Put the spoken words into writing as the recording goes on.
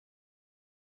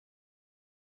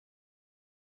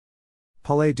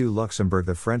Palais du Luxembourg.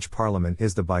 The French Parliament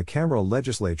is the bicameral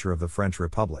legislature of the French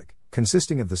Republic,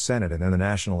 consisting of the Senate and the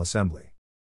National Assembly.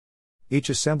 Each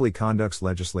assembly conducts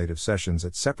legislative sessions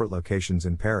at separate locations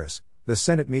in Paris. The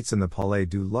Senate meets in the Palais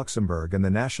du Luxembourg and the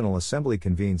National Assembly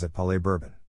convenes at Palais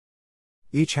Bourbon.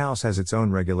 Each house has its own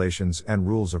regulations and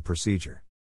rules of procedure.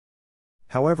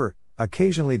 However,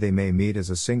 occasionally they may meet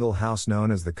as a single house known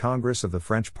as the Congress of the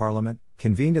French Parliament,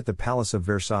 convened at the Palace of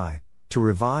Versailles, to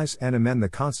revise and amend the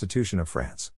Constitution of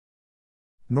France.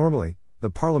 Normally, the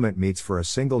Parliament meets for a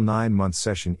single 9-month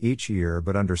session each year,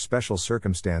 but under special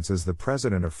circumstances the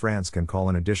President of France can call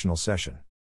an additional session.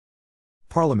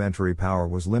 Parliamentary power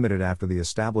was limited after the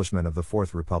establishment of the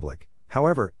Fourth Republic.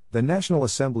 However, the National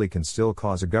Assembly can still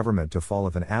cause a government to fall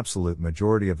if an absolute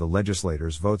majority of the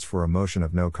legislators votes for a motion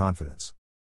of no confidence.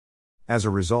 As a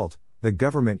result, the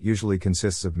government usually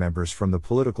consists of members from the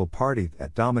political party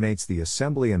that dominates the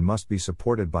assembly and must be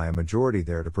supported by a majority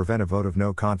there to prevent a vote of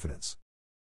no confidence.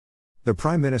 The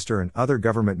Prime Minister and other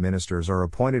government ministers are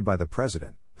appointed by the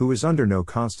President, who is under no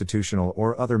constitutional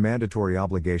or other mandatory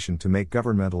obligation to make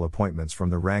governmental appointments from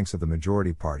the ranks of the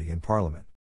majority party in Parliament.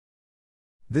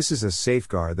 This is a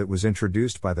safeguard that was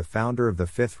introduced by the founder of the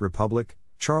Fifth Republic,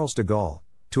 Charles de Gaulle,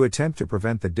 to attempt to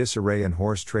prevent the disarray and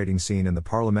horse trading seen in the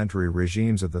parliamentary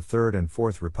regimes of the Third and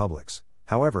Fourth Republics.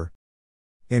 However,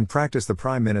 in practice the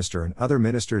Prime Minister and other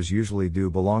ministers usually do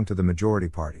belong to the majority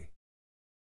party.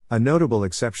 A notable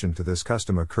exception to this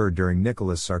custom occurred during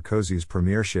Nicolas Sarkozy's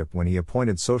premiership when he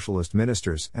appointed socialist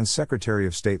ministers and Secretary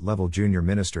of State-level junior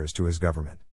ministers to his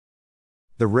government.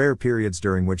 The rare periods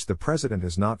during which the President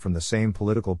is not from the same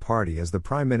political party as the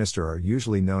Prime Minister are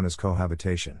usually known as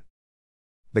cohabitation.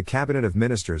 The Cabinet of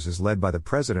Ministers is led by the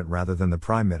President rather than the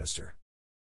Prime Minister.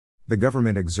 The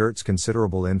government exerts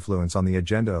considerable influence on the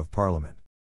agenda of Parliament.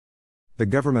 The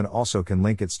government also can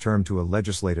link its term to a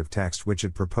legislative text which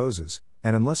it proposes,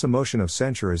 and unless a motion of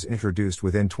censure is introduced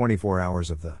within 24 hours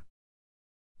of the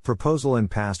proposal and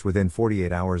passed within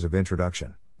 48 hours of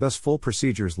introduction, thus full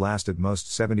procedures last at most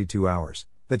 72 hours,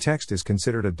 the text is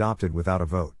considered adopted without a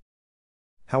vote.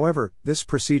 However, this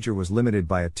procedure was limited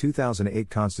by a 2008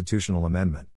 constitutional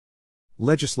amendment.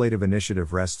 Legislative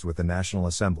initiative rests with the National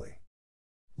Assembly.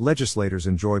 Legislators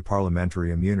enjoy parliamentary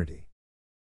immunity.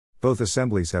 Both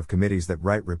assemblies have committees that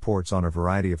write reports on a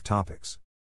variety of topics.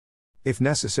 If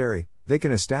necessary, they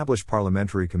can establish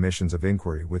parliamentary commissions of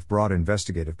inquiry with broad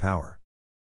investigative power.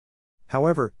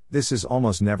 However, this is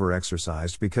almost never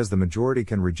exercised because the majority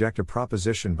can reject a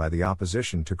proposition by the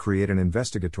opposition to create an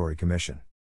investigatory commission.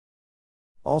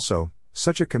 Also,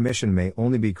 such a commission may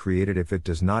only be created if it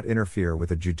does not interfere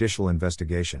with a judicial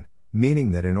investigation,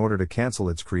 meaning that in order to cancel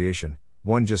its creation,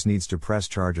 one just needs to press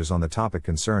charges on the topic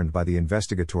concerned by the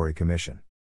investigatory commission.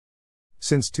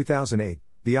 Since 2008,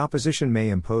 the opposition may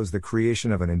impose the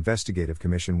creation of an investigative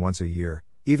commission once a year,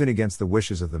 even against the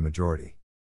wishes of the majority.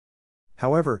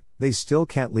 However, they still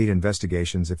can't lead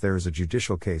investigations if there is a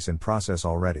judicial case in process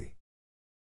already.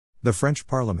 The French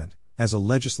Parliament, as a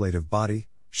legislative body,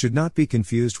 should not be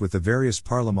confused with the various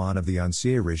parlements of the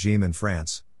Ancien regime in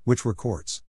France, which were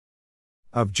courts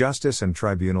of justice and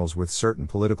tribunals with certain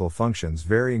political functions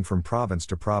varying from province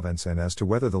to province and as to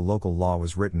whether the local law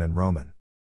was written in Roman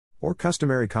or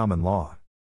customary common law.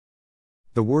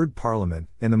 The word parliament,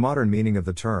 in the modern meaning of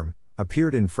the term,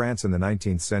 appeared in France in the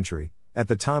 19th century, at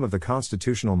the time of the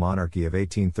constitutional monarchy of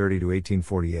 1830 to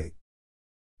 1848.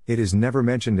 It is never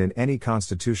mentioned in any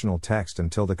constitutional text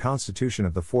until the Constitution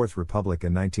of the Fourth Republic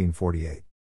in 1948.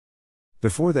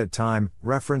 Before that time,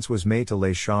 reference was made to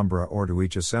les chambres or to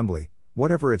each assembly,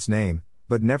 whatever its name,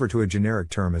 but never to a generic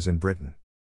term as in Britain.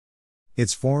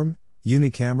 Its form,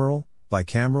 unicameral,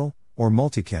 bicameral, or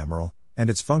multicameral, and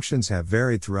its functions have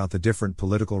varied throughout the different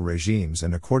political regimes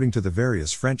and according to the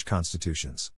various French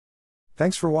constitutions.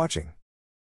 Thanks for watching.